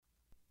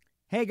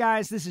Hey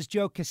guys, this is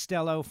Joe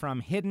Costello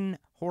from Hidden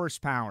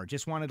Horsepower.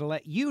 Just wanted to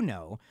let you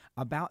know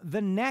about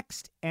the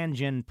next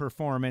Engine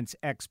Performance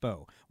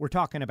Expo. We're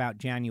talking about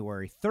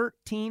January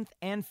 13th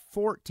and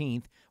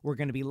 14th. We're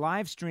going to be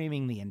live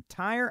streaming the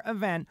entire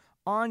event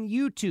on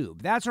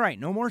YouTube. That's right,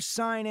 no more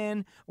sign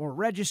in or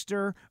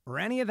register or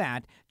any of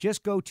that.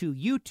 Just go to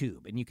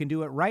YouTube, and you can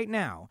do it right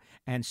now,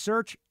 and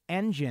search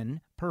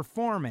Engine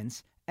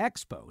Performance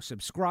Expo.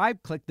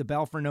 Subscribe, click the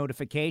bell for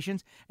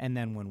notifications, and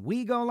then when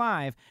we go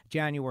live,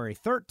 January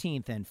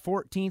 13th and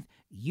 14th,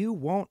 you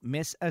won't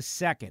miss a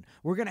second.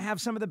 We're going to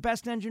have some of the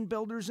best engine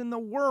builders in the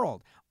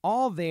world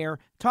all there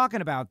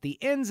talking about the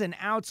ins and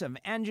outs of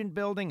engine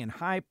building and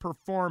high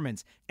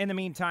performance. In the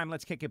meantime,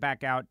 let's kick it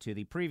back out to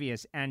the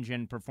previous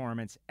Engine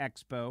Performance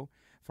Expo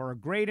for a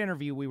great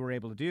interview we were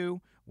able to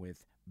do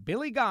with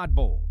Billy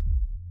Godbold.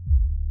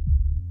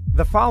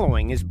 The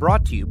following is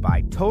brought to you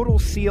by Total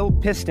Seal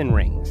Piston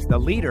Rings, the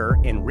leader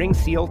in ring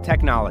seal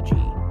technology.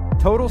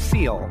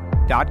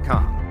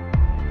 TotalSeal.com.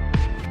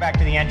 Back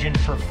to the Engine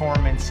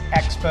Performance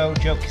Expo.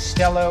 Joe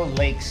Costello,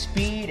 Lake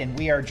Speed, and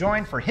we are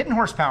joined for Hidden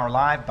Horsepower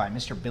Live by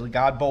Mr. Billy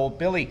Godbold.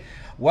 Billy,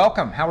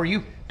 welcome. How are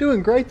you?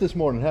 Doing great this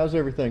morning. How's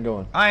everything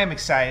going? I am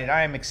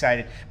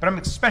excited. But I'm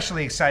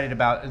especially excited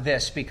about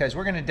this because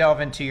we're going to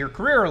delve into your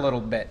career a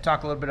little bit,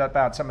 talk a little bit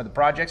about some of the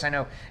projects. I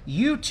know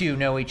you two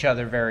know each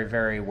other very,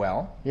 very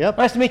well. Yep.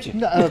 Nice to meet you.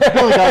 Billy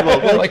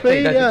Godbold. Lake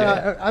Speed,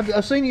 yeah,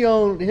 I've seen you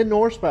on Hidden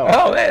Horsepower.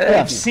 Oh,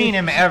 yeah. I've seen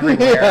him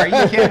everywhere. Are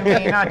you kidding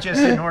me? Not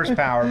just in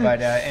Horsepower,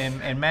 but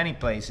in many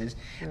places.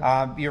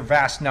 Your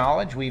vast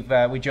knowledge, we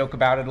joke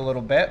about it a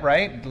little bit,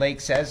 right?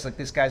 Lake says, like,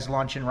 this guy's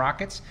launching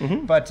rockets.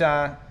 Mm-hmm. But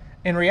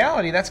in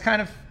reality, that's kind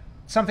of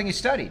something you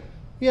studied.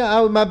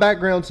 Yeah, my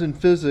background's in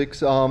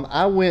physics.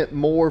 I went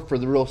more for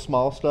the real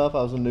small stuff.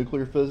 I was in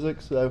nuclear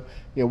physics, so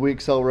we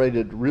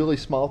accelerated really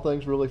small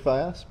things really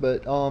fast.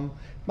 But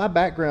my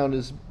background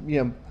is,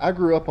 I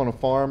grew up on a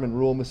farm in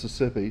rural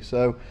Mississippi,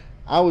 so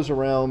I was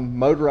around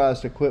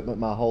motorized equipment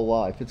my whole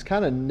life. It's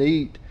kind of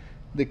neat,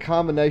 the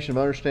combination of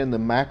understanding the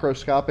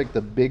macroscopic,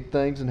 the big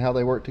things and how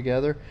they work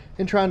together,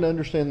 and trying to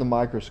understand the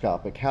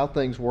microscopic, how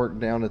things work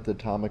down at the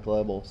atomic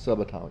level,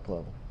 subatomic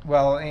level.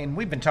 Well, and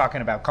we've been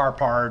talking about car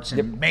parts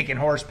and making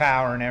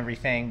horsepower and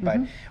everything,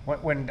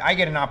 but when I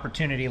get an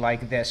opportunity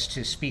like this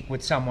to speak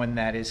with someone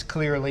that is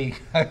clearly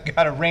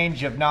got a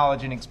range of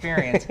knowledge and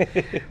experience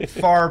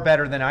far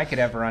better than I could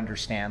ever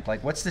understand,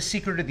 like, what's the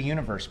secret of the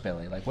universe,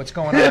 Billy? Like, what's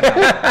going on out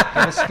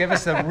there? Give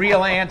us the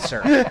real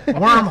answer.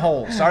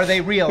 Wormholes, are they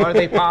real? Are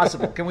they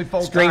possible? Can we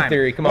fold String time?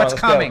 theory, come on, what's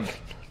coming? Go.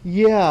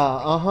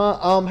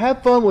 Yeah,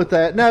 have fun with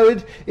that. No,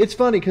 it's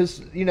funny because,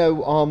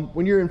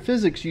 when you're in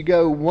physics, you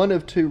go one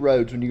of two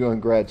roads when you go in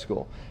grad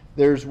school.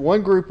 There's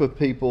one group of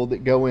people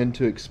that go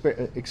into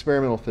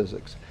experimental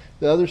physics.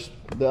 The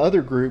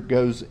other group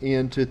goes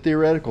into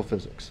theoretical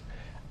physics.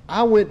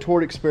 I went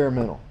toward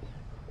experimental.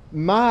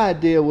 My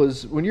idea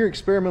was, when you're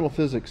experimental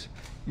physics,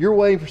 you're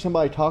waiting for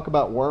somebody to talk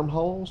about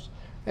wormholes,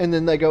 and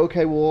then they go,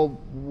 okay, well,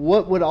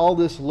 what would all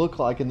this look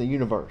like in the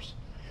universe?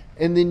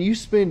 And then you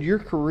spend your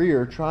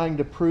career trying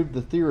to prove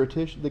the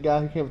theoretician, the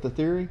guy who came up with the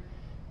theory.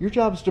 Your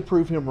job is to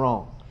prove him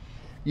wrong.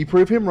 You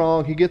prove him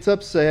wrong, he gets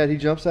upset, he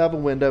jumps out of a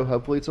window,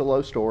 hopefully it's a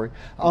low story.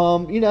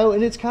 And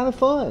it's kind of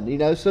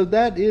fun, so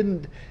that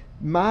isn't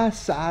my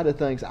side of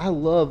things. I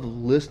love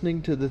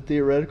listening to the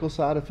theoretical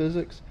side of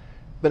physics,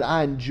 but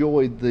I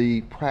enjoy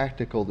the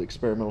practical, the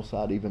experimental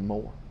side even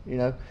more,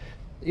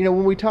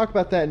 when we talk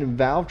about that in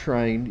valve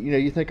train,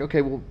 you think,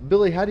 okay, well,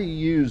 Billy, how do you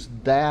use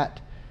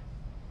that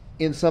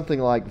in something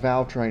like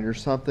valve train or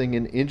something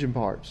in engine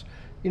parts?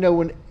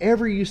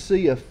 Whenever you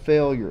see a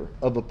failure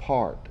of a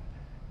part,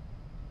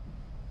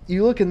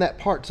 you look and that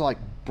part's like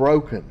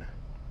broken.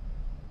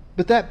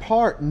 But that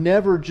part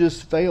never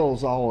just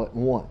fails all at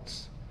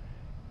once.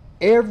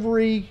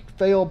 Every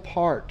failed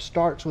part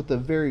starts with a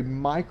very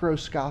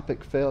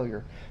microscopic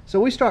failure. So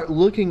we start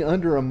looking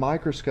under a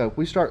microscope.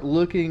 We start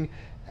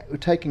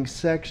taking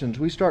sections.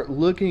 We start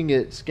looking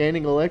at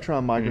scanning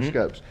electron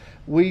microscopes. Mm-hmm.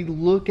 We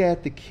look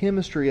at the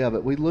chemistry of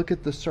it. We look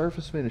at the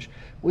surface finish.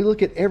 We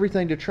look at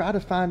everything to try to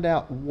find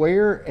out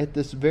where at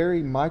this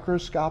very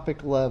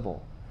microscopic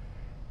level.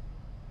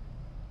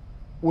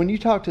 When you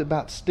talk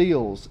about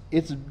steels,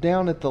 it's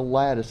down at the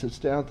lattice. It's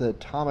down at the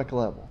atomic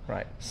level.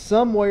 Right.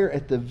 Somewhere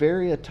at the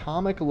very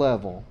atomic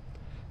level,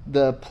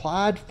 the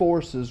applied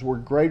forces were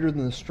greater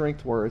than the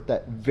strength were at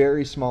that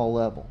very small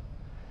level.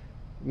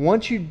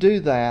 Once you do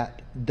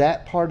that,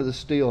 that part of the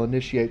steel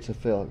initiates a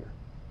failure.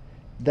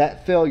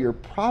 That failure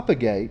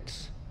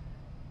propagates,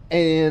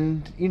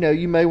 and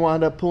you may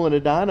wind up pulling a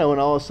dyno, and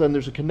all of a sudden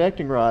there's a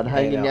connecting rod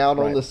hanging out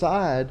on the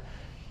side,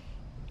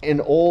 and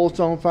oil's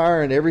on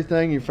fire and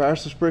everything. Your fire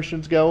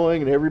suppression's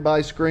going, and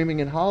everybody's screaming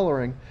and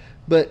hollering.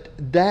 But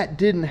that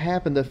didn't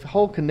happen. The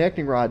whole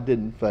connecting rod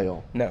didn't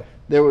fail. No,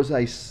 there was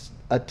a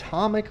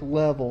atomic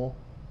level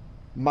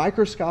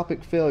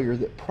microscopic failure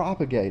that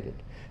propagated.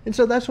 And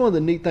so that's one of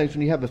the neat things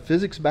when you have a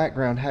physics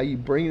background, how you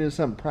bring it into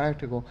something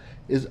practical,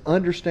 is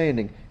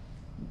understanding,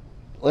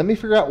 let me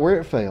figure out where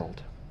it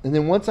failed. And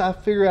then once I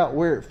figure out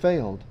where it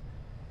failed,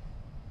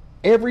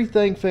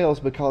 everything fails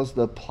because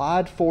the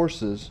applied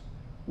forces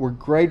were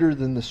greater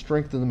than the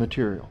strength of the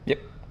material. Yep.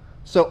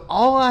 So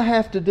all I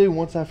have to do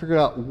once I figure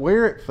out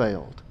where it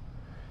failed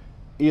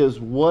is,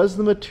 was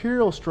the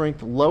material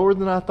strength lower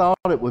than I thought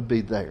it would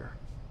be there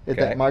at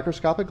that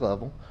microscopic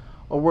level,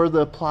 or were the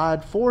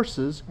applied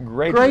forces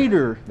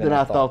greater than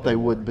I thought they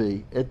would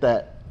be at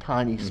that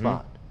tiny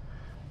spot?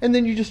 And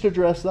then you just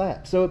address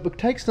that. So it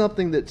takes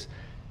something that's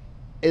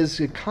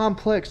as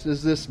complex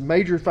as this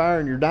major fire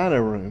in your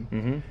dyno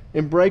room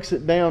and breaks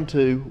it down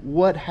to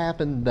what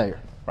happened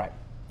there. Right.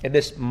 At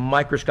this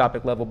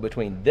microscopic level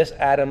between this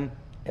atom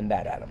and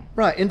that atom.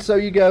 Right. And so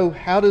you go,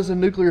 how does a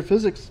nuclear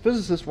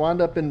physicist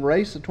wind up in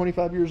race at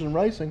 25 years in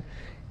racing?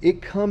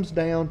 It comes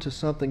down to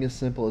something as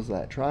simple as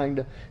that, trying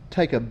to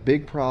take a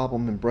big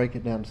problem and break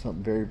it down to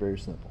something very, very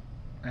simple.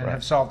 And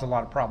have solved a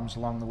lot of problems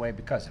along the way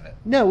because of it.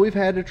 No, we've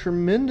had a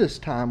tremendous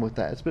time with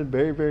that. It's been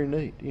very, very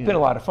neat. It's been a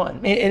lot of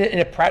fun. And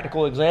a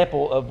practical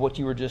example of what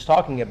you were just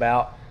talking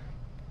about,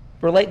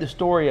 relate the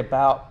story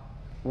about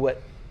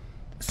what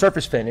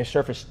surface finish,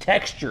 surface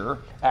texture,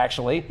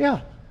 actually,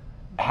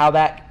 how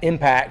that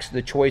impacts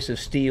the choice of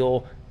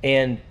steel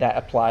and that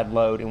applied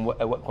load and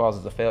what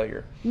causes the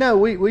failure. No,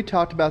 we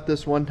talked about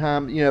this one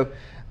time.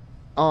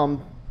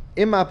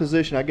 In my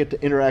position, I get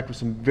to interact with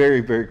some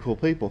very, very cool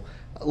people.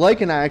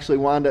 Lake and I actually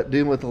wind up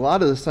dealing with a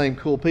lot of the same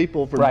cool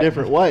people from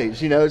different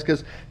ways. It's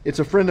because it's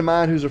a friend of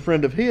mine who's a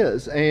friend of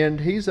his, and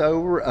he's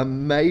over a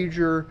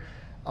major,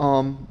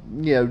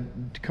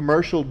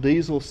 commercial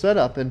diesel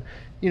setup. And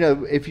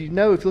if you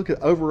look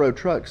at over-road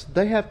trucks,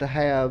 they have to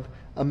have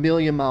a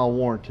 1,000,000-mile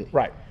warranty.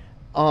 Right.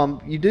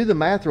 You do the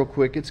math real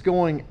quick. It's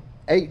going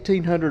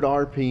 1,800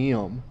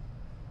 RPM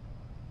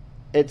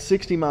at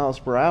 60 miles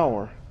per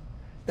hour.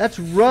 That's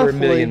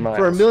roughly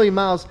for a million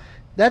miles.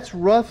 That's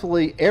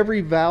roughly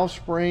every valve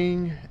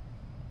spring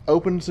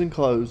opens and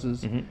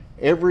closes.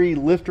 Every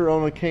lifter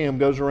on a cam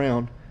goes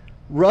around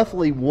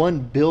roughly 1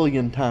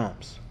 billion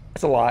times.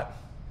 That's a lot.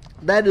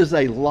 That is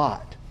a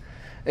lot.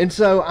 And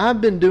so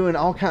I've been doing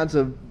all kinds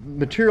of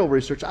material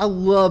research. I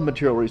love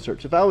material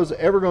research. If I was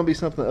ever going to be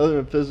something other than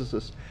a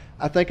physicist,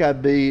 I think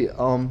I'd be.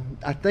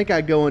 I think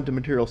I'd go into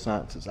material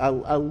sciences. I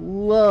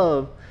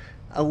love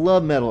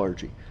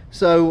metallurgy.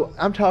 So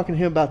I'm talking to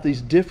him about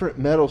these different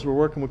metals. We're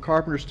working with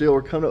Carpenter steel.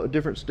 We're coming up with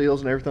different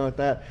steels and everything like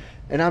that.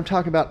 And I'm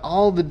talking about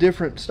all the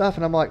different stuff.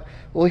 And I'm like,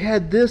 well, we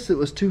had this that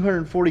was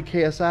 240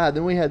 KSI.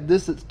 Then we had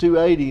this that's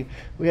 280.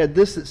 We had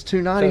this that's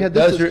 290. We had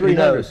this that's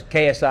 300.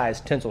 KSI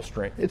is tensile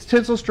strength. It's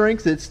tensile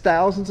strength. It's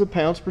thousands of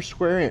pounds per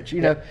square inch.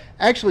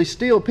 Actually,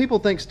 steel. People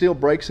think steel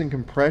breaks in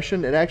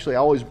compression. It actually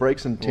always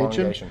breaks in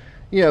tension.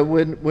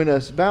 When a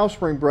valve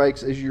spring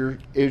breaks, as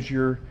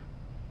you're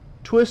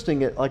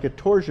twisting it like a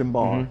torsion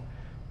bar.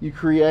 You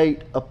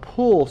create a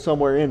pull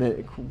somewhere in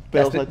it.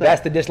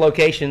 That's the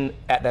dislocation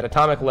at that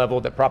atomic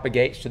level that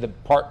propagates to the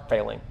part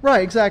failing.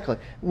 Right, exactly.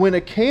 When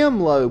a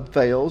cam lobe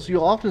fails,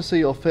 you'll often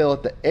see it'll fail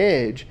at the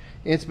edge.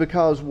 And it's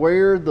because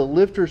where the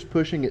lifter's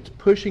pushing, it's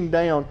pushing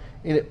down,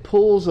 and it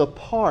pulls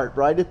apart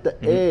right at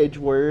the edge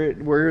where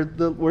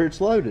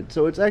it's loaded.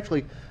 So it's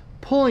actually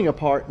pulling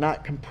apart,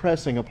 not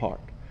compressing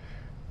apart.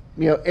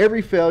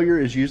 Every failure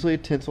is usually a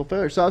tensile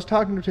failure. So I was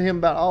talking to him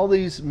about all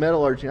these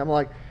metallurgy. I'm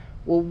like,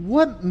 well,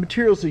 what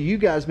materials have you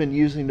guys been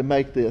using to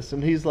make this?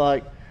 And he's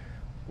like,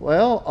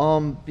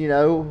 well,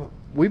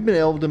 we've been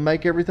able to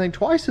make everything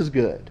twice as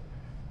good.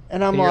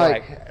 And I'm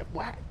like,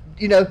 what?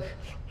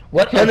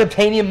 What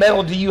unobtainium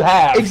metal do you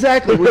have?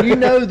 Exactly. Well, you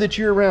know that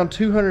you're around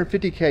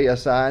 250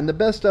 KSI, and the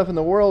best stuff in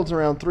the world's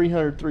around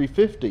 300,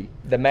 350.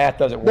 The math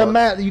doesn't work. The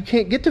math, you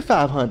can't get to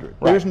 500.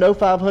 Right. There's no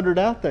 500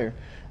 out there.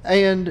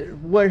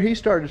 And where he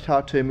started to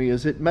talk to me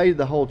is it made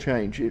the whole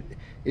change.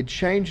 It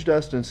changed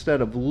us to, instead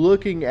of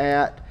looking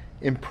at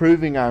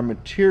improving our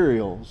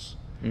materials,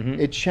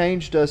 it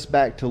changed us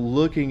back to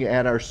looking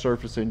at our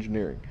surface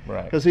engineering.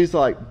 Right. Because he's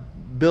like,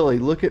 Billy,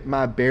 look at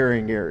my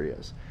bearing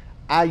areas.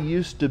 I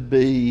used to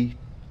be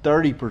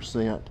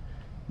 30%.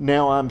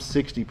 Now I'm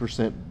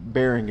 60%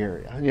 bearing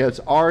area.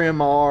 It's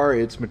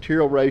RMR, it's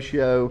material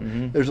ratio.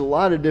 There's a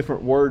lot of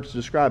different words to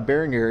describe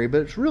bearing area,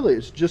 but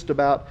it's just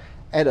about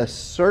at a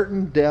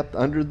certain depth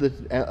under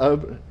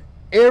the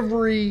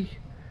every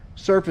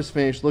surface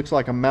finish looks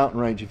like a mountain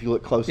range if you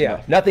look close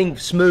enough. Nothing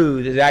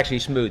smooth is actually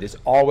smooth. It's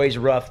always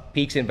rough,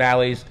 peaks and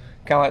valleys,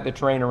 kind of like the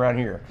terrain around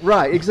here.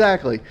 Right,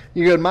 exactly.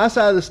 You go to my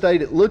side of the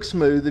state, it looks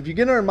smooth. If you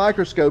get under a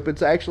microscope,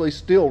 it's actually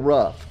still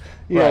rough.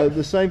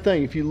 The same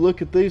thing. If you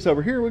look at these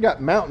over here, we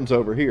got mountains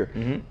over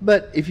here.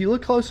 But if you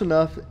look close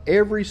enough,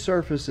 every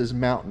surface is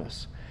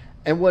mountainous.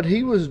 And what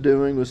he was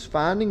doing was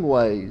finding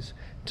ways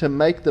to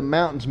make the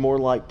mountains more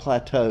like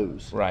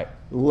plateaus. Right.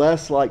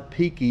 Less like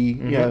peaky,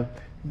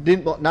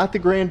 not the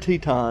Grand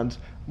Tetons,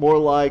 more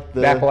like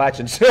the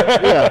Appalachians.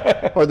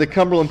 or the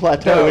Cumberland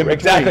Plateau. In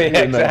between,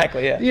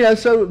 exactly.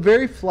 So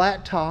very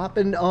flat top,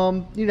 and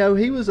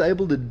he was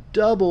able to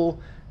double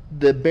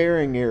the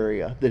bearing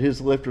area that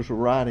his lifters were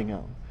riding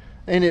on,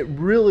 and it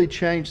really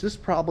changed. This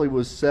probably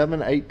was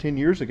 7, 8, 10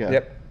 years ago.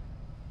 Yep.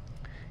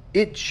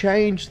 it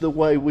changed the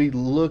way we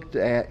looked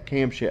at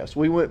camshafts.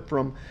 We went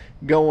from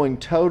going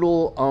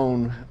total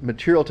on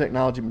material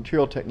technology,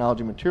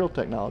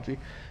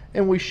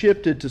 and we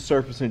shifted to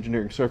surface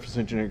engineering.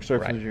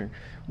 Engineering.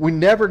 We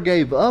never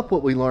gave up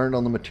what we learned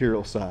on the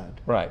material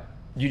side. Right.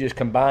 You just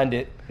combined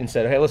it and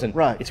said, hey, listen,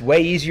 right. It's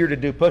way easier to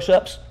do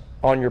push-ups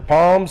on your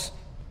palms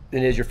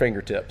than it is your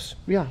fingertips.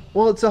 Yeah.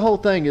 Well, it's the whole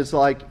thing is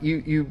like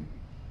you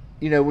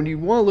know, when you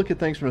want to look at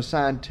things from a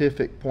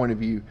scientific point of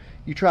view,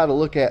 you try to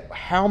look at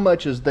how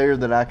much is there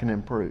that I can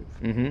improve.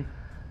 Mm-hmm.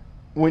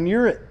 When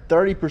you're at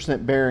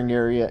 30% bearing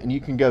area and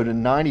you can go to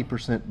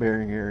 90%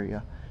 bearing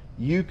area,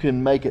 you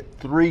can make it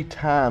 3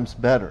 times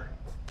better.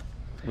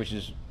 Which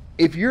is,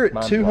 if you're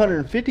at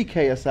 250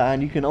 KSI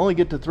and you can only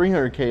get to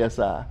 300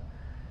 KSI,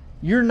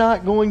 you're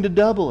not going to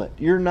double it.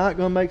 You're not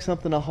going to make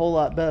something a whole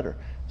lot better.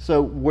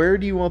 So where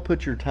do you want to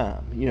put your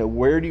time? You know,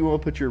 where do you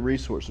want to put your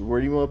resources? Where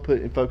do you want to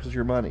put and focus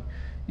your money?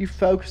 You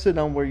focus it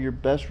on where your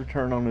best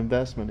return on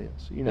investment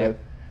is. You know,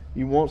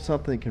 you want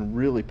something that can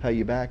really pay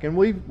you back, and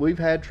we've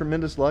had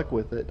tremendous luck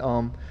with it.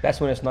 That's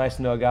when it's nice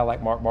to know a guy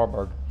like Mark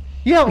Marburg.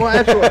 Yeah, well,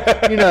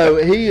 absolutely.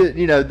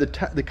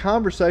 The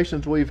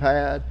conversations we've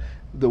had,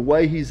 the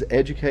way he's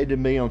educated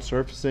me on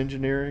surface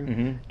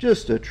engineering,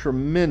 just a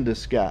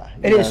tremendous guy.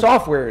 And his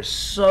software is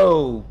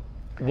so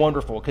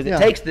wonderful because it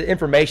takes the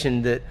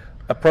information that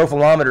a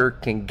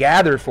profilometer can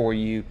gather for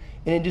you,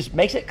 and it just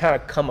makes it kind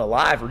of come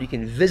alive, where you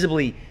can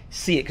visibly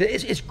see it.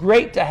 'Cause it's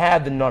great to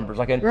have the numbers,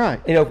 like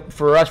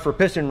for us, for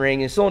piston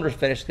ring and cylinder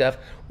finish stuff,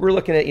 we're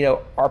looking at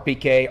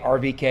RPK,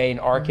 RVK, and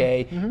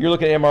RK. You're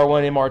looking at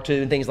MR1,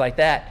 MR2, and things like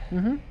that.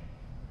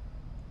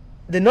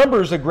 The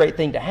number is a great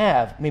thing to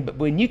have. I mean, but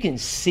when you can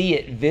see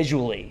it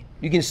visually,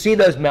 you can see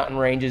those mountain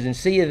ranges and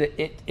see that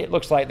it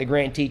looks like the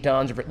Grand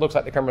Tetons, or if it looks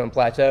like the Cumberland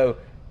Plateau.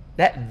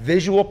 That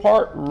visual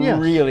part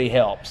really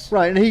helps.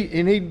 Right,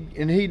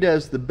 and he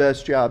does the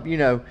best job.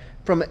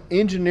 From an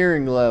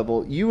engineering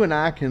level, you and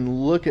I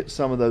can look at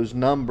some of those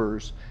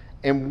numbers,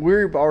 and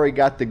we've already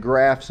got the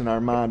graphs in our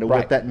mind of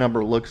what that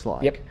number looks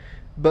like. Yep.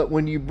 But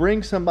when you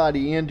bring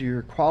somebody into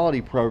your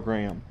quality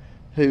program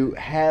who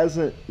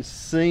hasn't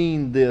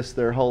seen this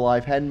their whole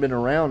life, hadn't been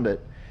around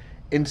it,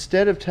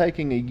 instead of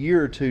taking a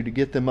year or two to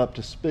get them up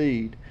to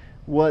speed,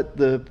 what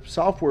the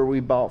software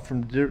we bought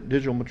from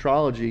Digital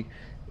Metrology,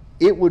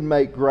 it would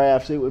make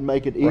graphs, it would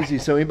make it easy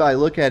so anybody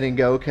look at it and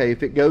go, okay,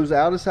 if it goes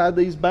outside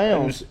these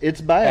bounds,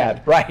 it's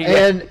bad. Right.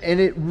 And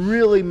it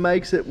really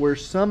makes it where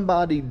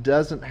somebody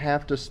doesn't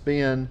have to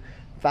spend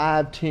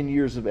 5-10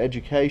 years of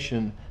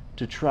education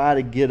to try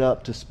to get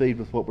up to speed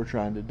with what we're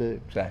trying to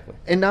do. Exactly.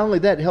 And not only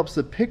that, it helps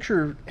the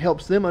picture,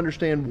 helps them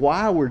understand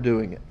why we're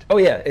doing it. Oh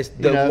yeah, it's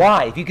the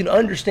why. If you can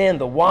understand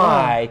the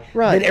why,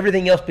 then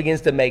everything else begins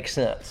to make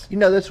sense.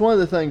 That's one of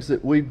the things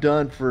that we've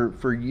done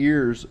for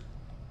years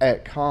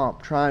at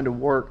Comp, trying to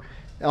work.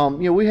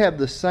 We have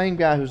the same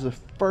guy who's the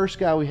first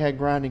guy we had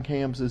grinding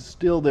cams is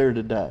still there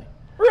today.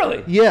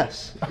 Really?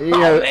 Yes.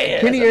 Man,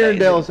 Kenny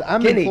Arundel's.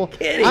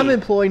 Kenny. I'm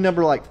employee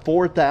number like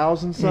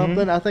 4,000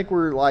 something. I think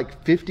we're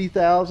like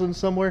 50,000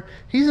 somewhere.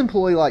 He's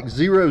employee like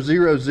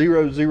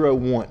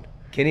 00001.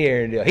 Kenny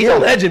Arundel. He's a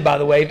legend, by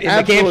the way, in the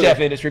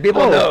camshaft industry.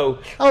 People know.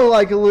 Oh,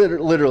 like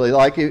literally,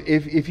 like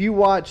if you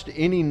watched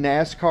any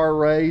NASCAR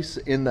race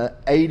in the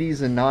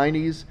 80s and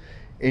 90s,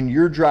 and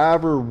your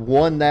driver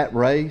won that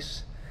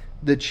race,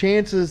 the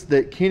chances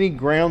that Kenny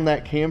ground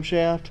that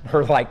camshaft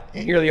are like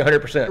nearly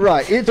 100%.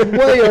 Right, it's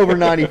way over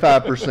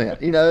 95%.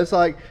 It's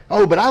like,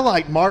 but I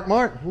like Mark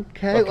Martin.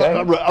 Okay.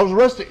 I was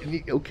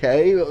rusty.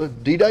 Okay,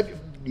 DW.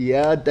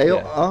 Yeah,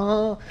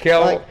 Dale.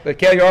 Yeah.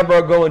 Kel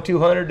Yarborough going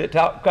 200 at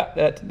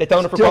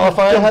Daytona for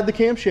qualifying. Still had the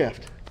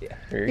camshaft.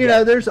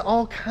 Yeah. There's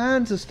all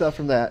kinds of stuff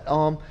from that.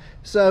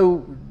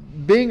 So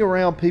being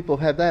around people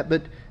have that,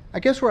 but I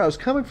guess where I was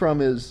coming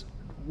from is,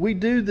 we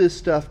do this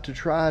stuff to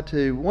try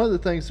to, one of the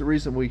things, the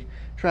reason we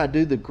try to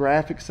do the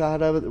graphic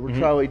side of it, that we're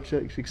trying to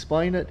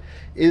explain it,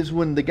 is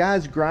when the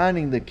guy's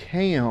grinding the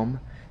cam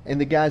and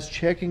the guy's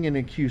checking in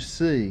a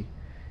QC,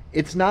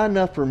 it's not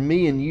enough for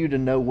me and you to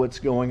know what's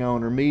going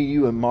on, or me,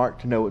 you, and Mark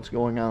to know what's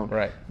going on.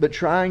 Right. But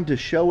trying to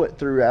show it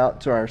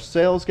throughout, so our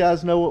sales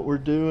guys know what we're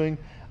doing,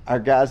 our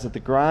guys at the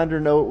grinder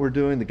know what we're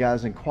doing, the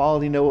guys in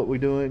quality know what we're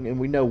doing, and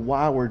we know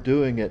why we're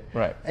doing it.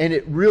 Right. And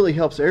it really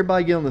helps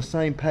everybody get on the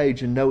same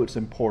page and know it's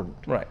important.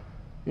 Right.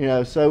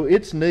 So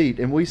it's neat,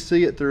 and we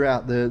see it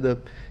throughout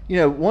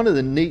one of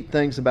the neat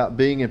things about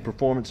being in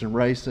performance and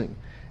racing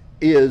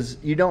is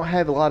you don't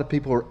have a lot of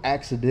people who are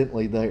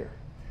accidentally there.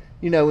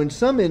 In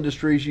some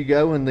industries you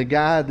go and the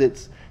guy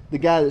that's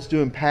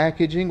doing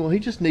packaging, well, he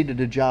just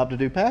needed a job to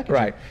do packaging.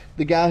 Right.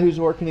 The guy who's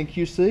working in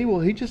QC, well,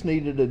 he just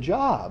needed a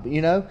job.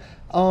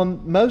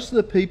 Most of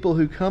the people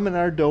who come in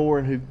our door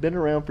and who've been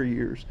around for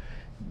years,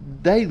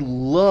 they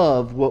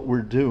love what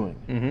we're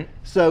doing.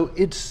 So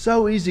it's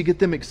so easy to get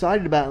them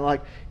excited about it.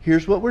 Like,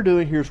 here's what we're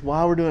doing, here's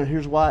why we're doing it,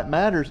 here's why it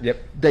matters. Yep.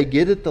 They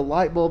get it, the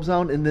light bulb's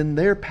on, and then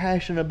they're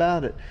passionate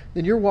about it.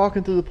 Then you're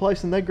walking through the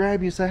place and they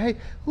grab you and say, hey,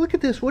 look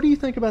at this, what do you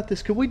think about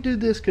this? Could we do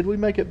this? Could we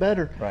make it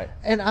better? Right.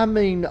 And I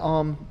mean,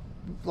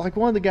 like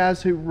one of the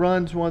guys who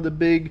runs one of the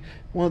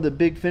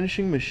big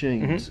finishing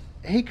machines.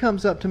 He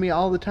comes up to me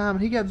all the time,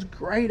 and he has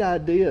great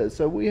ideas.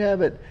 So we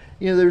have it.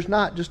 There's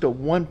not just a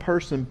one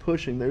person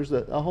pushing. There's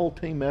a whole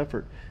team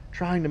effort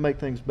trying to make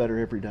things better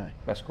every day.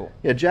 That's cool.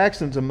 Yeah,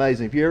 Jackson's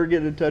amazing. If you ever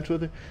get in touch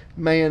with him,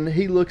 man,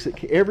 he looks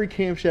at every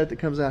camshaft that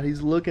comes out.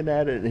 He's looking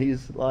at it, and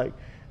he's like,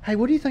 "Hey,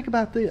 what do you think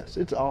about this?"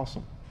 It's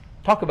awesome.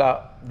 Talk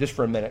about just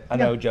for a minute. I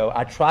know, Joe,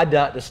 I tried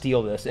not to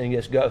steal this and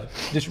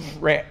just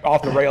ran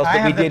off the rails,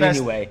 but we did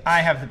anyway. I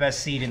have the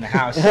best seat in the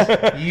house.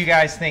 You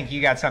guys think you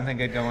got something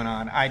good going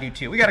on. I do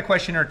too. We got a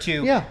question or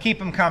two. Yeah. Keep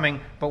them coming.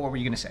 But what were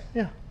you going to say?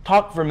 Yeah.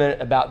 Talk for a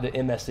minute about the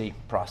MSC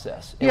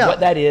process and what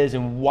that is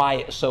and why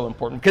it's so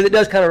important, because it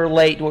does kind of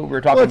relate to what we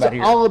were talking about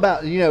here. It's all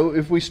about,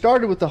 if we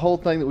started with the whole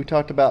thing that we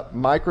talked about,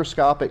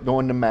 microscopic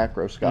going to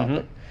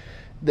macroscopic.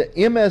 The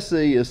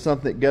MSE is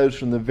something that goes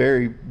from the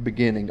very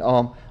beginning.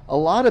 A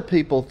lot of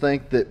people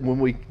think that when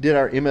we did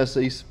our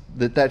MSE,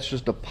 that's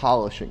just a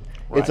polishing.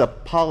 Right. It's a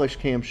polished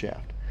camshaft.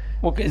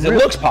 Well, because it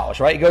looks polished,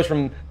 right? It goes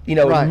from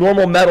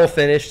normal metal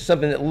finish to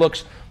something that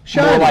looks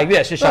shiny. More like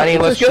this, just shiny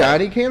and looks good. It's a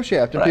shiny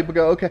camshaft, and people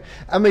go, okay.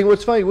 I mean,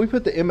 what's funny? We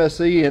put the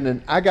MSE in,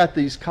 and I got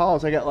these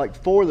calls. I got like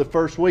 4 the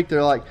first week.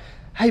 They're like,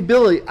 "Hey,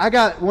 Billy, I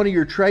got one of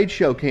your trade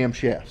show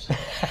camshafts."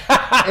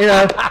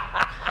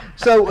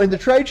 So in the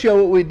trade show,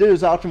 what we do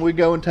is often we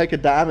go and take a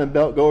diamond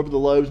belt, go over the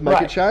lobes,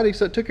 make it shiny.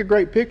 So it took a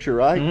great picture,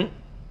 right?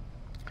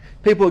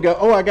 People would go,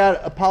 "Oh, I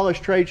got a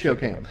polished trade show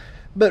cam."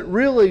 But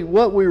really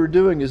what we were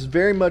doing is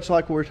very much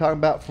like what we were talking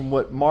about from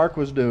what Mark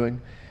was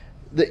doing.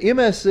 The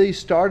MSC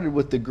started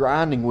with the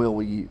grinding wheel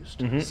we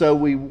used. So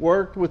we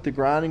worked with the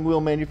grinding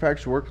wheel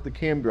manufacturers, worked with the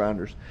cam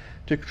grinders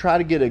to try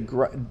to get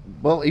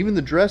even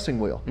the dressing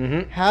wheel.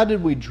 How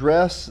did we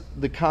dress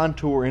the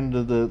contour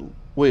into the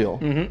wheel?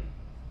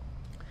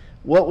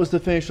 What was the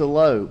finish of the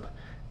lobe?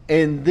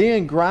 And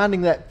then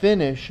grinding that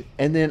finish,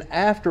 and then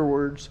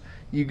afterwards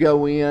you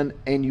go in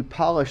and you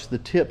polish the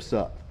tips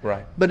up.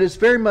 Right. But it's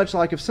very much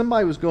like if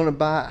somebody was going to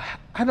buy,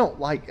 I'm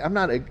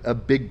not a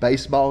big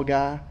baseball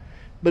guy,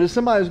 but if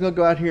somebody was going to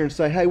go out here and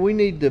say, "Hey, we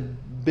need to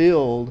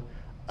build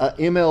a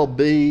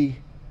MLB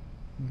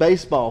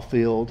baseball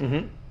field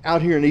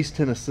out here in East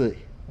Tennessee."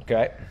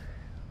 Okay.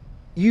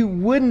 You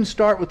wouldn't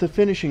start with the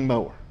finishing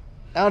mower.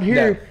 Out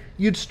here,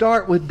 you'd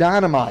start with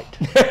dynamite.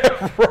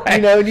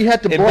 Right. And you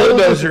have to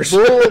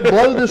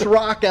blow this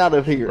rock out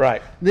of here.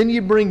 Right. Then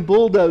you bring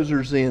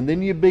bulldozers in.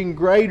 Then you bring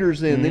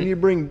graders in. Then you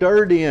bring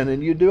dirt in,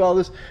 and you do all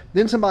this.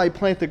 Then somebody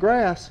plant the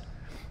grass.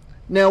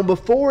 Now,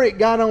 before it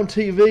got on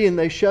TV and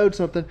they showed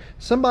something,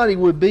 somebody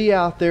would be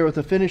out there with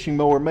a finishing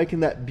mower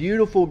making that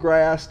beautiful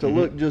grass to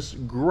look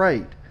just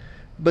great.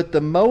 But the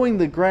mowing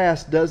the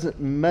grass doesn't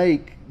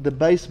make the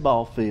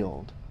baseball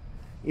field.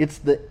 It's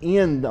the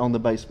end on the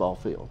baseball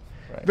field.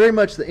 Right. Very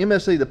much the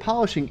MSE, the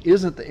polishing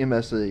isn't the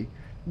MSE.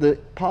 The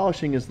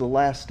polishing is the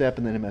last step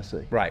in the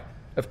MSE. Right.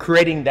 Of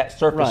creating that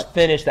surface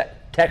finish,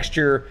 that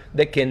texture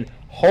that can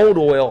hold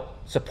oil,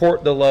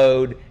 support the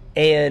load,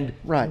 and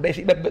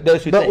basically, but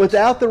those two things. But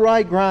without the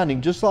right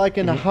grinding, just like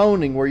in a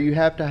honing where you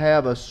have to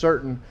have a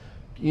certain,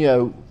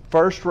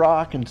 first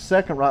rock and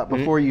second rock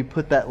before you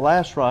put that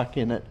last rock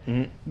in it,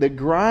 the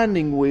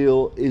grinding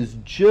wheel is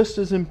just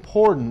as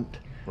important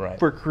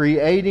for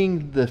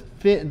creating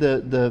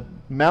the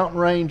mountain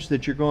range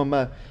that you're going to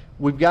mow.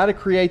 We've got to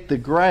create the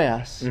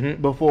grass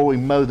before we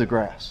mow the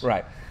grass.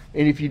 Right.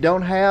 And if you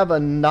don't have a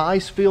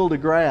nice field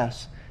of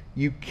grass,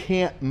 you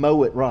can't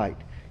mow it right.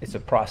 It's a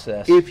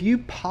process. If you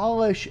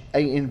polish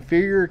an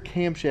inferior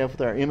camshaft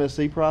with our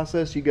MSC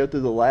process, you go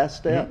through the last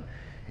step.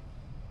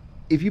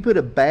 If you put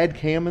a bad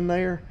cam in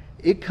there,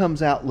 it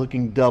comes out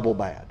looking double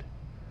bad.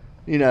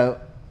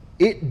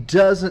 It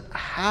doesn't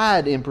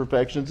hide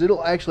imperfections.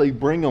 It'll actually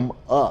bring them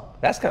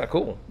up. That's kind of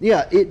cool.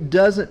 Yeah, it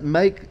doesn't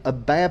make a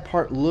bad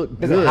part look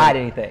good. Doesn't hide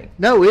anything.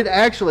 No, it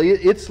actually,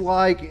 it's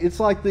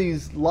like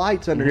these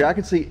lights under here. I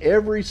can see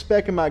every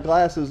speck in my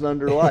glasses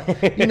under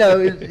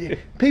light.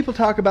 People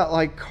talk about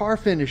like car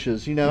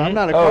finishes. I'm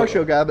not a car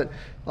show guy, but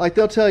like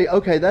they'll tell you,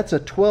 okay, that's a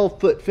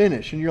 12-foot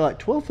finish. And you're like,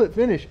 12-foot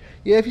finish?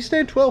 Yeah, if you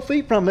stand 12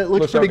 feet from it, it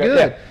looks pretty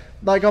good. Yeah.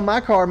 Like on my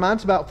car,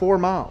 mine's about 4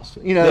 miles.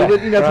 But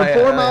from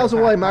 4 miles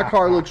away, my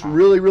car looks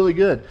really, really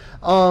good.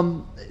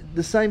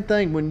 The same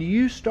thing, when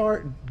you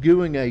start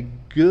doing a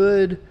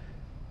good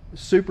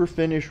super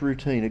finish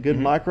routine, a good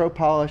micro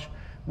polish,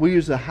 we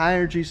use a high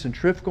energy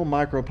centrifugal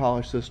micro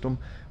polish system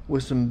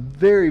with some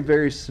very,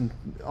 very,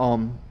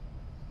 some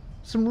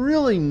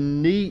really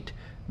neat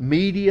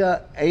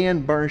media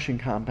and burnishing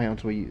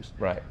compounds we use.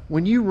 Right.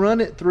 When you run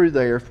it through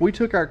there, if we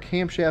took our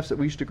camshafts that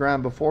we used to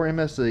grind before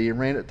MSC and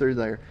ran it through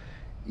there,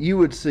 you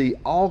would see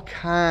all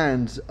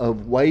kinds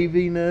of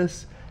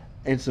waviness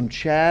and some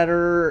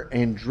chatter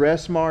and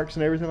dress marks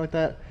and everything like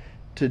that.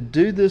 To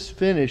do this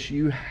finish,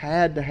 you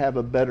had to have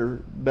a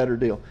better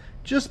deal.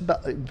 Just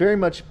very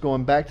much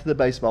going back to the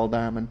baseball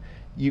diamond,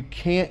 you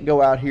can't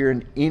go out here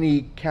in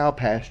any cow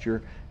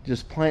pasture,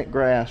 just plant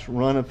grass,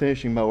 run a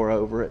finishing mower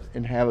over it,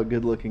 and have a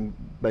good-looking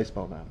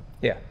baseball diamond.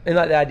 Yeah, and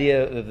like the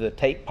idea of the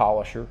tape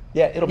polisher.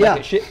 Yeah, it'll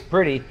make it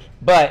pretty,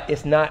 but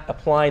it's not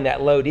applying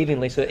that load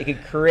evenly, so it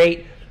could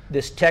create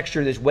this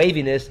texture, this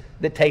waviness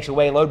that takes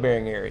away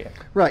load-bearing area.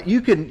 Right.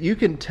 You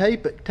can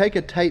take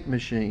a tape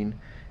machine,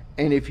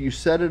 and if you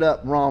set it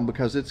up wrong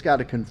because it's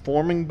got a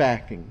conforming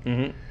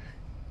backing,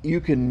 you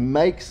can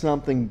make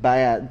something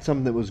bad,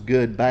 something that was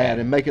good, bad,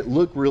 and make it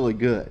look really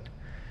good.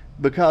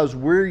 Because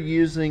we're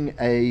using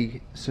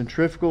a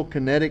centrifugal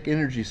kinetic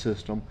energy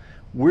system,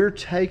 we're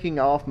taking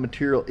off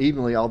material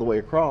evenly all the way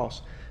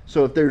across.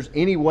 So if there's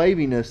any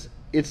waviness,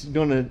 it's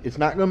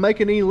not gonna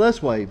make it any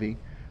less wavy,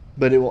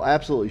 but it will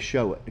absolutely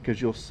show it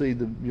because you'll see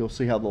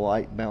how the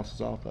light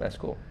bounces off of it. That's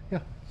cool. Yeah.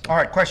 All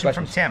right, question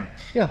from Tim.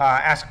 Yeah.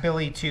 Ask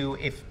Billy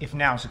if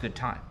now's a good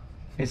time.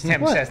 As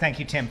Tim says, thank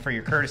you, Tim, for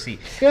your courtesy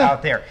Yeah.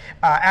 out there.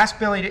 Ask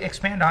Billy to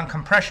expand on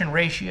compression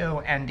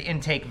ratio and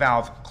intake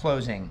valve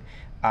closing.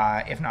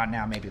 If not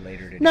now, maybe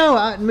later today. No,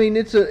 I mean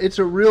it's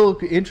a real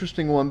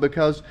interesting one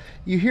because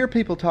you hear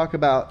people talk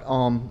about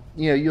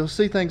you'll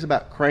see things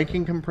about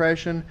cranking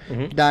compression,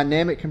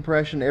 dynamic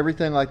compression,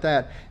 everything like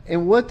that.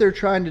 And what they're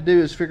trying to do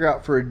is figure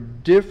out for a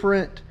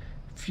different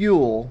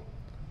fuel,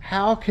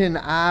 how can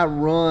I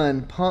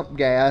run pump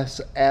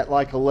gas at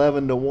like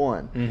 11 to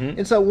 1?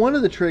 And so one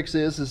of the tricks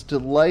is to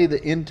lay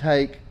the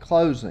intake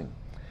closing.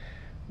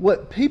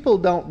 What people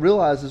don't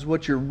realize is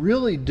what you're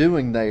really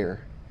doing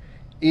there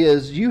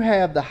is you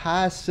have the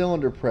highest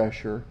cylinder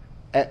pressure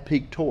at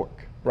peak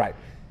torque. Right.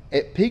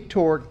 At peak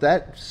torque,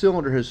 that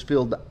cylinder has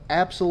filled the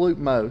absolute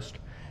most.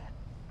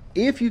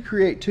 If you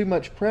create too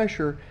much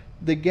pressure,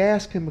 the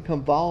gas can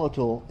become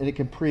volatile and it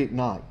can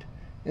pre-ignite.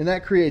 And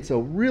that creates a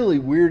really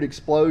weird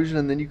explosion,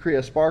 and then you create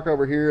a spark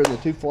over here and the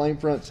two flame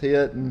fronts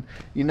hit and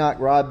you knock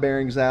rod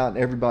bearings out and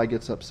everybody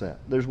gets upset.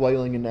 There's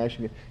wailing and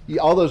gnashing.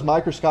 All those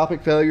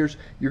microscopic failures,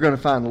 you're going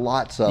to find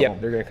lots of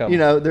them. They're going to come.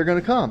 They're going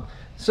to come.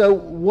 So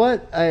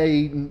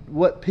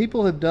what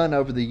people have done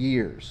over the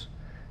years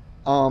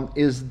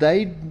is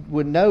they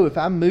would know if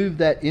I move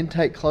that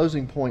intake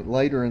closing point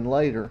later and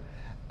later,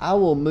 I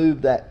will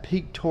move that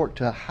peak torque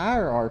to a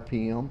higher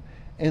RPM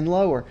and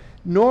lower.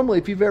 Normally,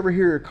 if you've ever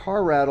heard a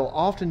car rattle,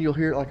 often you'll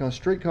hear it like on a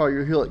street car,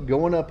 you'll hear it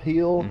going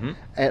uphill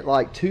at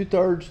like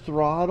 2/3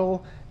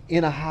 throttle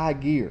in a high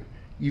gear.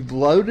 You've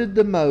loaded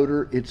the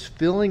motor, it's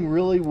filling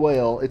really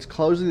well, it's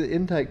closing the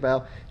intake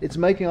valve, it's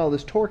making all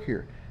this torque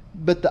here.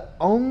 But the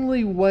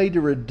only way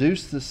to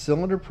reduce the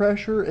cylinder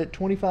pressure at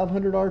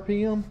 2,500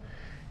 RPM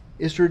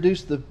is to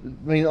reduce the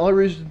only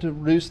reason to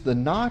reduce the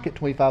knock at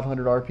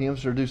 2,500 RPM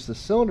is to reduce the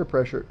cylinder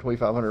pressure at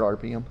 2,500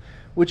 RPM,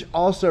 which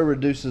also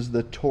reduces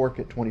the torque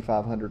at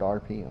 2,500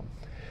 RPM.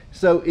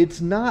 So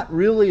it's not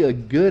really a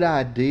good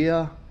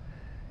idea.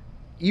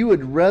 You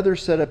would rather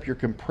set up your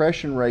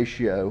compression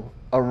ratio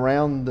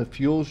around the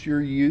fuels you're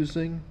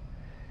using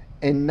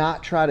and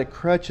not try to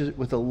crutch it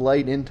with a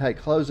late intake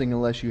closing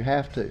unless you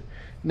have to.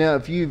 Now,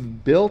 if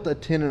you've built a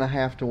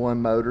 10.5 to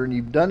 1 motor and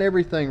you've done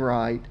everything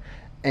right,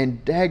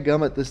 and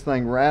dadgummit, this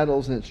thing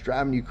rattles and it's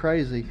driving you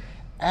crazy,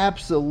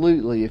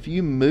 absolutely, if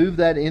you move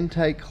that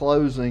intake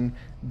closing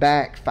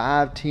back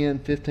 5, 10,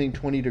 15,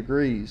 20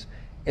 degrees,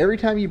 every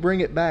time you bring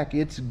it back,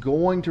 it's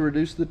going to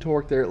reduce the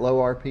torque there at low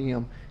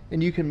RPM,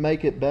 and you can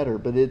make it better,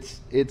 but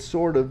it's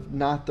sort of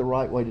not the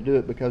right way to do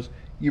it because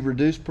you've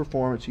reduced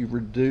performance, you've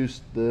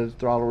reduced the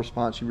throttle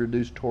response, you've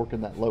reduced torque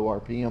in that low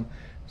RPM.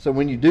 So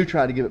when you do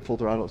try to give it full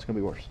throttle, it's going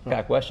to be worse.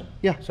 Got a question.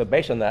 Yeah. So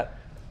based on that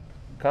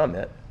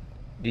comment,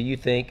 do you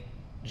think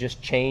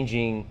just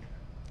changing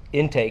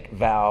intake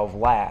valve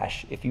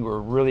lash, if you were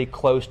really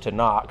close to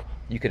knock,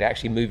 you could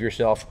actually move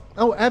yourself?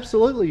 Oh,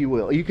 absolutely you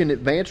will. You can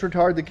advance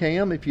retard the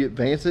cam. If you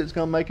advance it, it's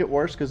going to make it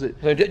worse because it...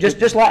 So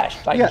just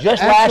lash. Like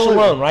just absolutely.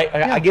 lash alone, right?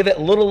 Yeah. I give it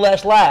a little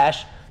less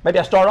lash. Maybe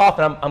I start off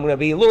and I'm going to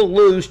be a little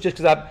loose just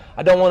because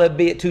I don't want to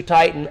be it too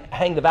tight and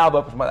hang the valve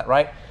up or something like that,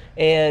 right?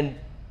 And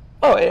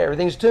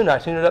everything's tuned. I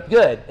tuned it up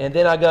good. And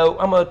then I go,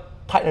 I'm going to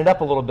tighten it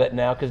up a little bit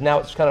now because now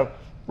it's kind of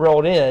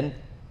rolled in.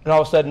 And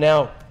all of a sudden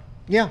now,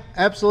 yeah,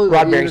 absolutely.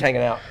 rod bearing's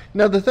hanging out.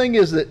 Now, the thing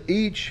is that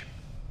because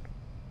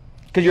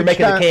you're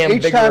making the cam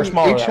bigger or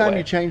smaller. Each time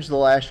you change the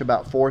lash to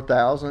about 4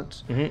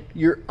 thousandths,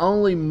 you're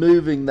only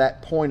moving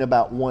that point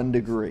about 1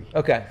 degree.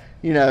 Okay.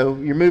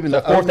 You're moving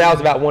so the 4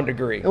 thousandths about 1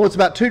 degree. Well, it's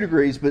about 2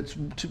 degrees, but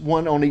it's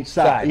one on each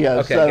side. Yeah,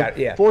 okay, so got it,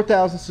 yeah. 4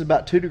 thousandths is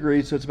about 2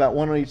 degrees, so it's about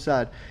 1 on each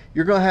side.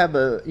 You're going to have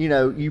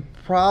you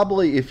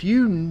probably, if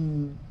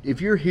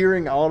you're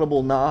hearing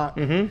audible knock,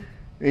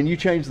 and you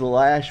change the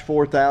lash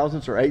 4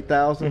 thousandths or 8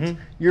 thousandths,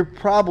 you're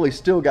probably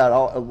still got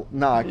a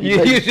knock. You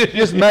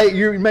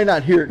may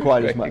not hear it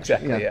quite as much.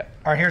 Exactly, yeah.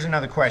 All right, here's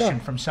another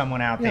question from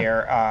someone out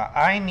there.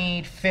 I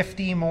need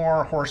 50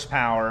 more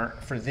horsepower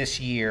for this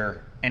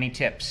year. Any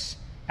tips?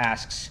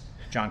 Asks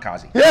John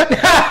Kazi.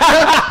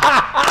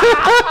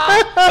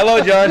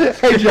 Hello, John.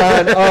 Hey,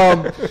 John.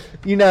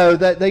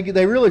 That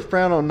they really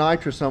frown on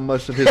nitrous on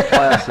most of his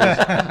classes.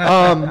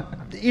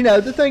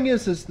 The thing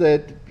is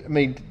that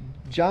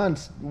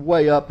John's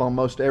way up on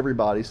most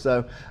everybody.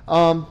 So,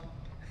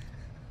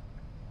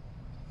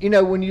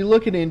 when you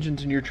look at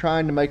engines and you're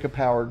trying to make a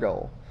power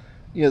goal,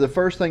 the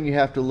first thing you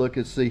have to look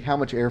is see how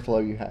much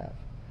airflow you have.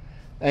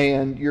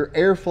 And your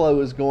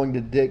airflow is going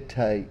to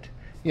dictate,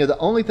 the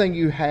only thing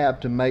you have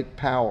to make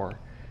power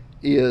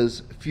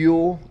is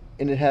fuel,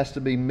 and it has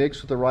to be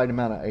mixed with the right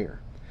amount of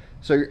air.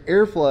 So your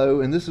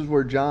airflow, and this is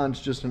where John's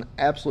just an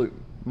absolute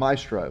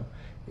maestro,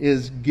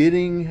 is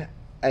getting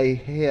a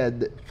head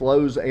that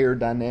flows air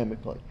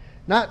dynamically.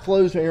 Not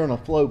flows air on a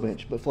flow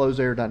bench, but flows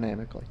air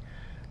dynamically.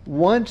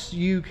 Once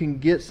you can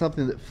get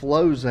something that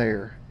flows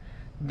air,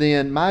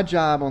 then my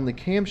job on the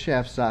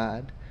camshaft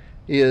side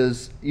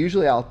is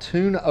usually I'll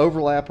tune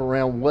overlap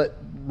around what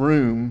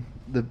room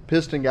the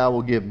piston guy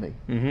will give me.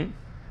 Mm-hmm.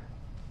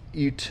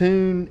 You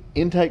tune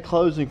intake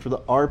closing for the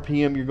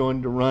RPM you're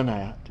going to run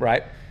at.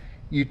 Right.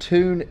 You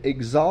tune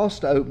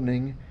exhaust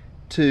opening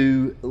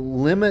to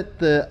limit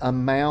the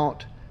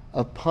amount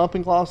of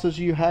pumping losses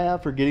you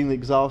have for getting the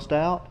exhaust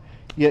out,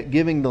 yet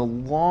giving the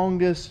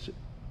longest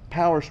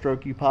power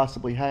stroke you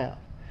possibly have.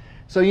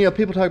 So,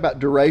 people talk about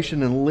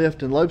duration and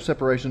lift and lobe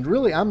separations.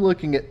 Really, I'm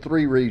looking at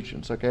 3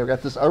 regions. Okay, I've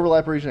got this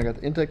overlap region, I've got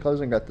the intake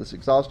closing, I've got this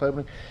exhaust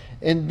opening.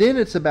 And then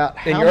it's about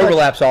how And your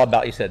overlap's all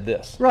about, you said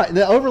this. Right,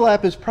 the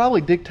overlap is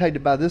probably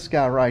dictated by this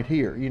guy right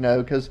here,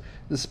 because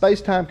the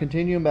space-time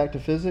continuum, back to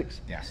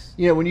physics. Yes.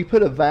 When you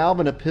put a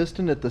valve and a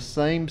piston at the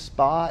same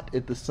spot,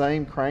 at the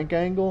same crank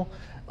angle,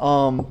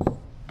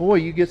 boy,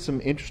 you get some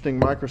interesting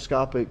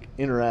microscopic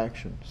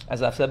interactions.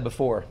 As I've said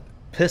before,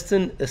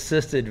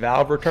 piston-assisted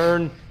valve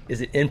return is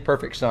an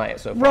imperfect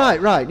science so far.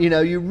 Right.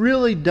 You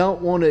really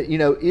don't want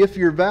to, if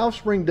your valve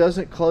spring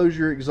doesn't close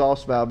your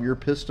exhaust valve, your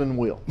piston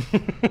will.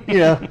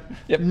 Yep.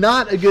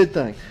 Not a good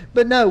thing.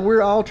 But no,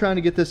 we're all trying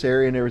to get this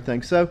area and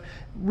everything. So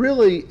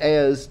really,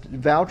 as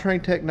valve train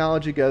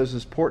technology goes,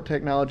 as port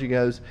technology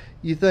goes,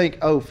 you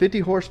think, 50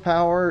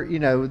 horsepower,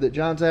 that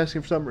John's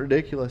asking for something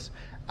ridiculous.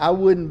 I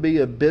wouldn't be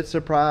a bit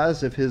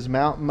surprised if his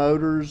mountain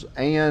motors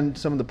and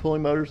some of the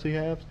pulling motors he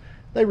has,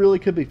 they really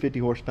could be 50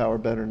 horsepower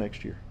better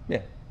next year.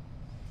 Yeah.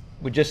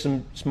 With just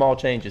some small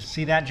changes.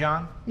 See that,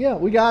 John? Yeah,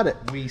 we got it.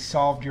 We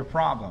solved your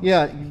problem.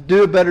 Yeah,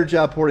 do a better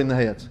job porting the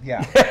heads.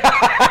 Yeah.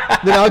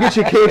 Then I'll get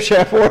you a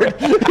camshaft for it.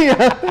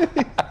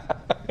 Yeah.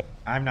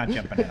 I'm not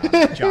jumping in on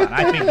it, John.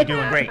 I think you're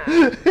doing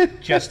great,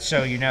 just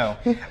so you know.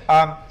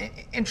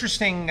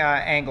 Interesting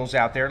angles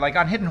out there, like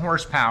on Hidden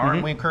Horsepower.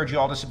 And we encourage you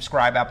all to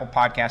subscribe, Apple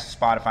Podcasts,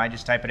 Spotify.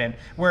 Just type it in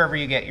wherever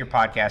you get your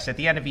podcasts. At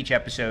the end of each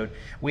episode,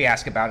 we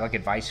ask about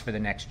advice for the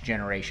next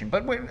generation.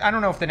 But I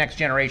don't know if the next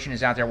generation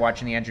is out there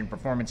watching the Engine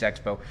Performance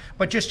Expo,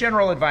 but just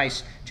general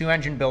advice to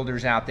engine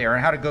builders out there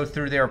and how to go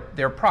through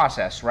their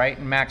process, right,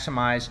 and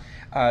maximize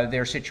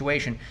their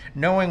situation.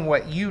 Knowing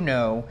what you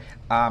know,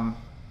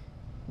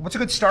 what's a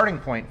good starting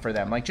point for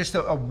them? Like just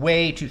a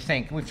way to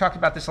think. We've talked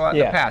about this a lot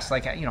in the past.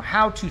 Like,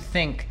 how to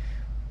think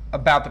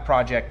about the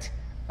project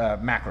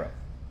macro.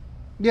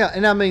 Yeah,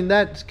 and I mean,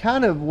 that's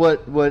kind of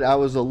what I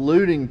was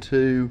alluding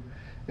to.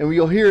 And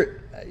you'll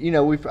hear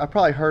it, I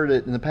probably heard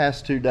it in the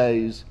past 2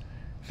 days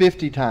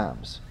 50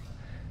 times.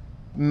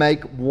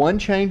 Make one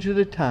change at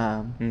a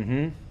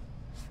time,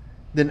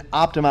 then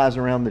optimize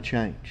around the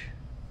change.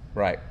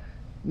 Right.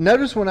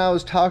 Notice when I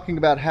was talking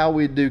about how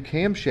we do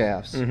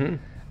camshafts,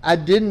 I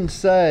didn't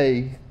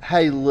say,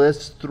 hey,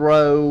 let's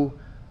throw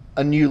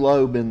a new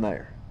lobe in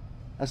there.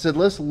 I said,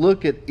 let's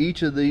look at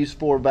each of these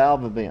 4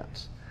 valve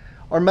events.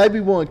 Or maybe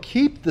we want to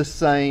keep the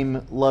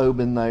same lobe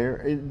in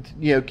there,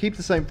 keep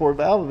the same 4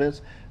 valve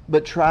events,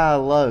 but try a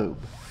lobe.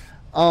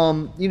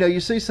 You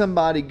see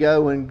somebody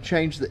go and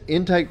change the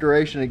intake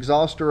duration,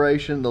 exhaust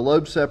duration, the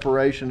lobe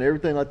separation,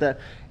 everything like that,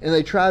 and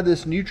they try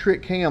this new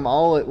trick cam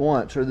all at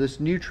once, or this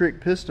new trick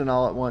piston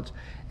all at once,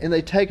 and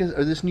they take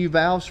or this new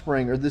valve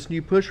spring or this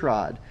new push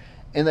rod,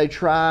 and they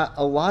try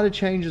a lot of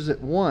changes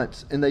at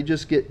once, and they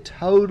just get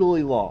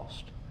totally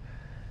lost.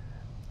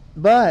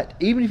 But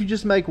even if you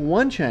just make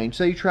one change,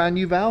 say you try a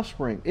new valve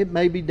spring, it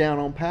may be down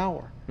on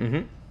power.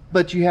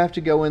 But you have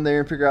to go in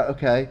there and figure out,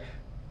 okay,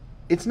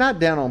 it's not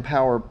down on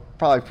power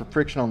probably for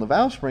friction on the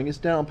valve spring, it's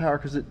down on power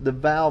because the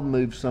valve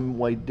moves some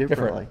way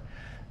differently.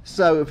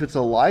 So if it's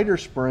a lighter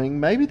spring,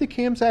 maybe the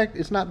cam's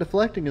it's not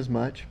deflecting as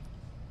much.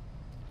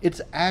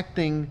 It's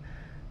acting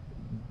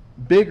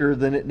bigger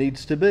than it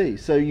needs to be.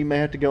 So you may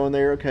have to go in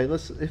there, okay,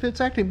 if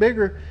it's acting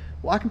bigger,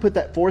 well, I can put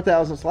that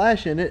 4,000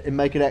 slash in it and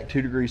make it act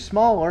 2 degrees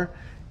smaller.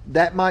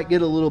 That might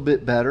get a little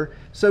bit better.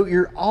 So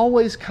you're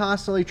always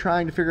constantly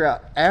trying to figure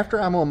out, after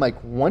I'm going to make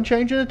one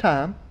change at a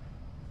time,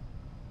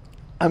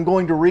 I'm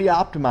going to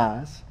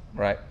re-optimize.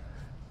 Right.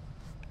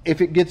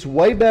 If it gets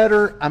way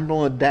better, I'm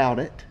going to doubt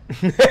it.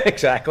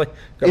 Exactly.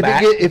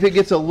 If it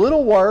gets a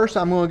little worse,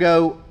 I'm going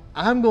to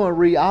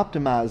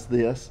re-optimize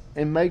this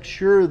and make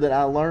sure that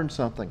I learn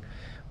something.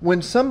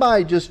 When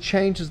somebody just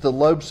changes the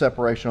lobe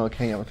separation on a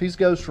cam, if he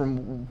goes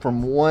from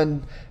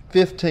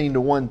 115 to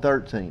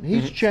 113,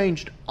 he's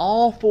changed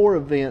all 4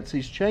 events.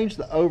 He's changed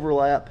the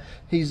overlap.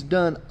 He's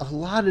done a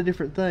lot of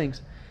different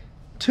things.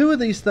 2 of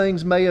these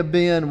things may have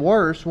been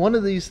worse. One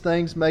of these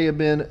things may have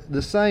been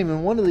the same,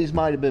 and one of these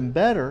might have been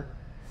better.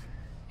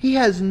 he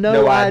has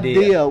no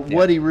idea Yeah.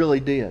 what he really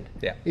did.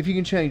 Yeah. If you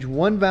can change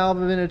one valve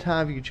at a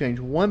time, if you can change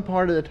one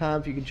part at a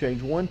time, if you can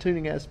change one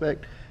tuning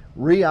aspect,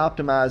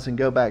 re-optimize and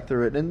go back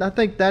through it. And I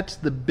think that's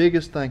the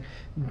biggest thing.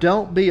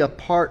 Don't be a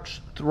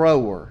parts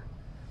thrower.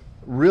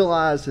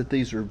 Realize that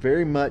these are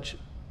very much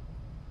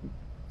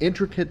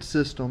intricate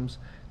systems.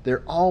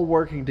 They're all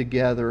working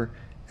together,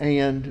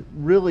 and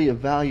really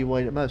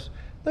evaluate it most.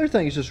 The other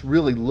thing is just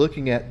really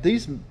looking at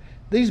these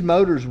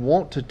motors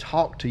want to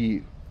talk to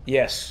you.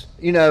 Yes.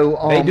 You know,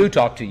 they do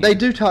talk to you. They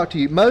do talk to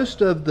you.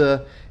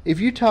 If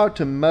you talk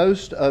to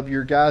most of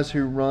your guys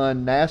who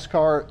run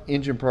NASCAR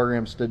engine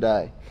programs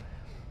today,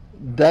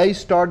 they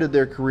started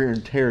their career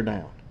in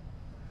teardown.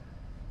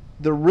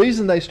 The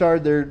reason they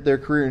started their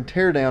career in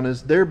teardown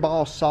is their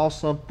boss saw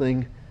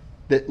something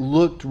that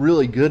looked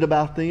really good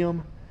about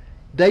them.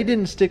 They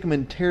didn't stick them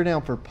in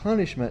teardown for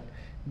punishment.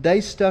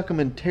 They stuck them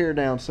in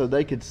teardown so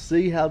they could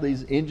see how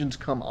these engines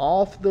come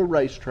off the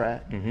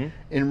racetrack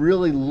and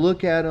really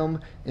look at them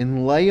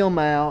and lay them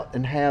out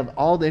and have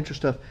all the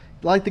interesting stuff.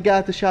 Like the guy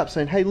at the shop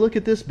saying, "Hey, look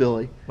at this,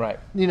 Billy." Right.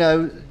 You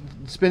know,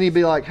 Spinny would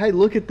be like, "Hey,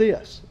 look at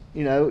this."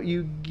 You know,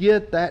 you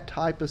get that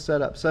type of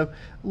setup. So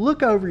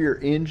look over your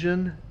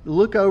engine,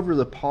 look over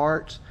the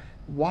parts,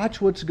 watch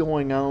what's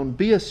going on,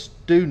 be a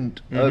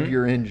student of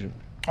your engine.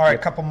 All right,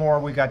 a couple more.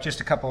 We've got just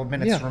a couple of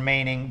minutes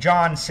remaining.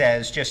 John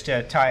says, just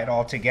to tie it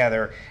all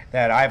together,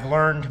 that I've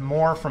learned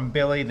more from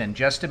Billy than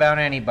just about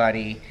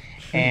anybody,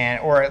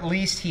 or at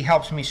least he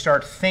helps me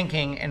start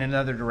thinking in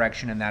another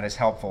direction, and that is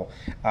helpful.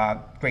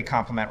 Great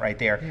compliment right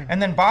there. Yeah.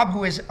 And then Bob,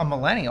 who is a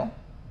millennial,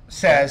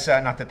 says,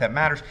 not that that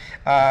matters,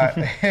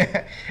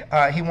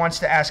 he wants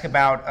to ask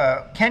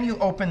about, can you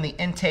open the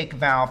intake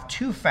valve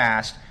too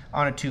fast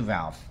on a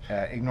 2-valve,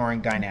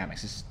 ignoring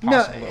dynamics? Is it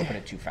possible to open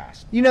it too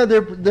fast? You know,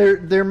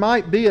 there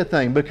might be a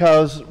thing,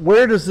 because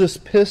where does this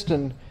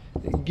piston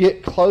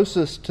get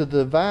closest to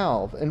the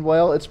valve? And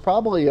well, it's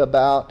probably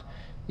about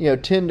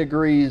 10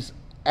 degrees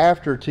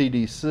after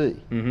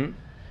TDC.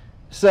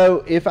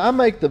 So if I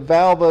make the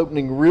valve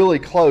opening really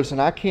close and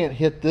I can't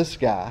hit this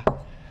guy,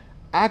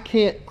 I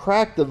can't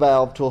crack the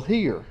valve till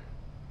here.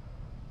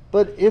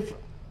 But if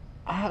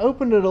I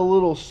open it a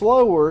little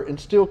slower and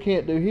still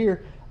can't do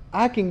here,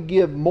 I can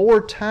give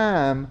more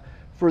time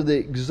for the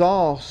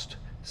exhaust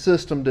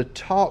system to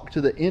talk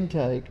to the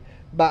intake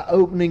by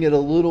opening it a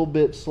little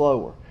bit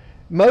slower.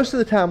 Most of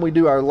the time we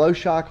do our low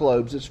shock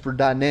lobes, it's for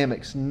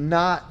dynamics,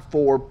 not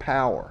for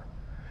power.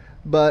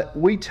 But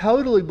we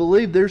totally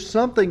believe there's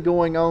something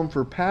going on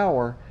for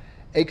power,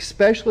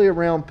 especially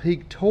around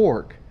peak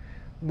torque,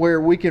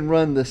 where we can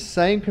run the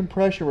same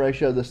compression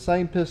ratio, the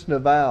same piston to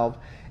valve,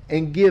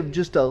 and give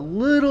just a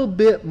little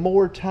bit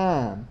more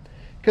time.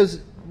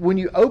 Because when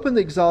you open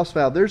the exhaust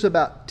valve, there's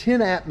about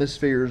 10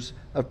 atmospheres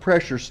of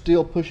pressure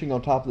still pushing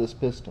on top of this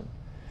piston.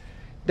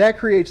 That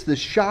creates this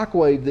shock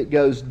wave that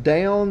goes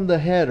down the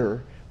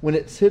header. When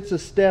it hits a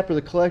step or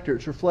the collector,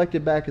 it's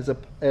reflected back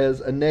as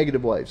a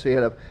negative wave. So you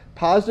had a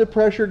positive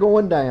pressure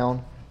going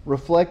down,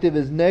 reflective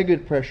is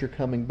negative pressure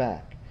coming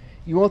back.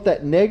 You want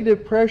that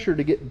negative pressure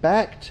to get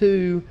back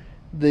to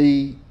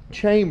the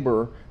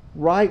chamber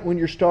right when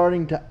you're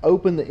starting to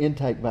open the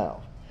intake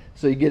valve.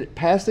 So you get it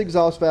past the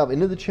exhaust valve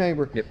into the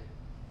chamber. Yep.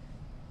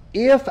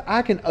 If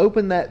I can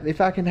open that, if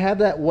I can have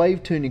that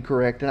wave tuning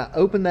correct and I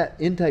open that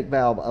intake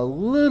valve a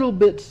little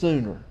bit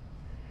sooner,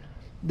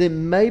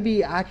 then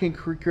maybe I can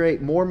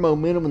create more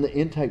momentum in the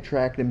intake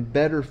tract and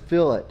better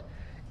fill it,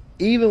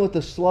 even with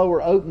the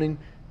slower opening,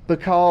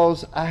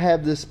 because I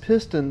have this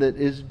piston that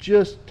is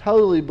just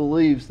totally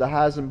believes the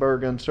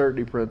Heisenberg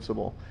uncertainty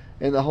principle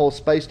and the whole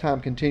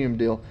space-time continuum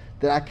deal,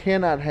 that I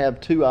cannot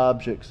have two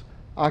objects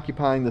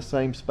occupying the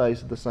same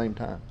space at the same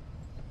time.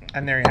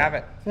 And there you have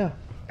it. Yeah.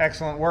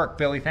 Excellent work,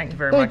 Billy. Thank you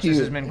very Thank much. you. This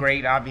has been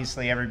great.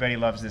 Obviously, everybody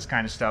loves this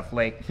kind of stuff,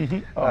 Lake.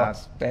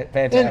 Fantastic.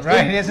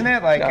 Right, isn't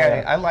it? Like,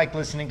 I like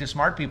listening to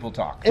smart people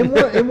talk. And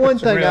one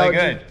thing, really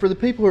good. for the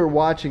people who are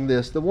watching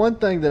this, the one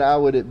thing that I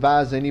would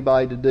advise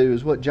anybody to do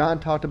is what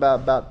John talked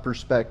about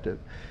perspective.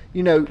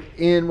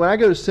 When I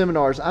go to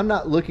seminars, I'm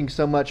not looking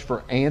so much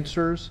for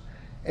answers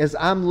as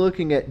I'm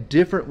looking at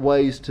different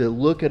ways to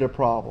look at a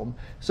problem.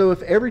 So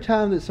if every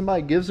time that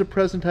somebody gives a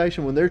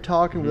presentation, when they're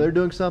talking, when they're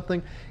doing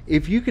something,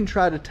 if you can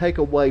try to take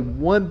away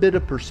one bit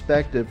of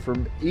perspective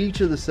from each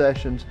of the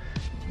sessions,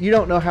 you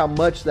don't know how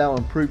much that'll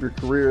improve your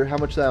career, how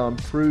much that'll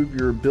improve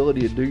your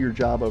ability to do your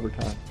job over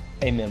time.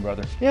 Amen,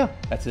 brother. Yeah.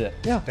 That's it.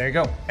 Yeah. There you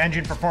go.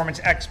 Engine Performance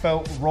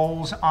Expo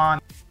rolls on.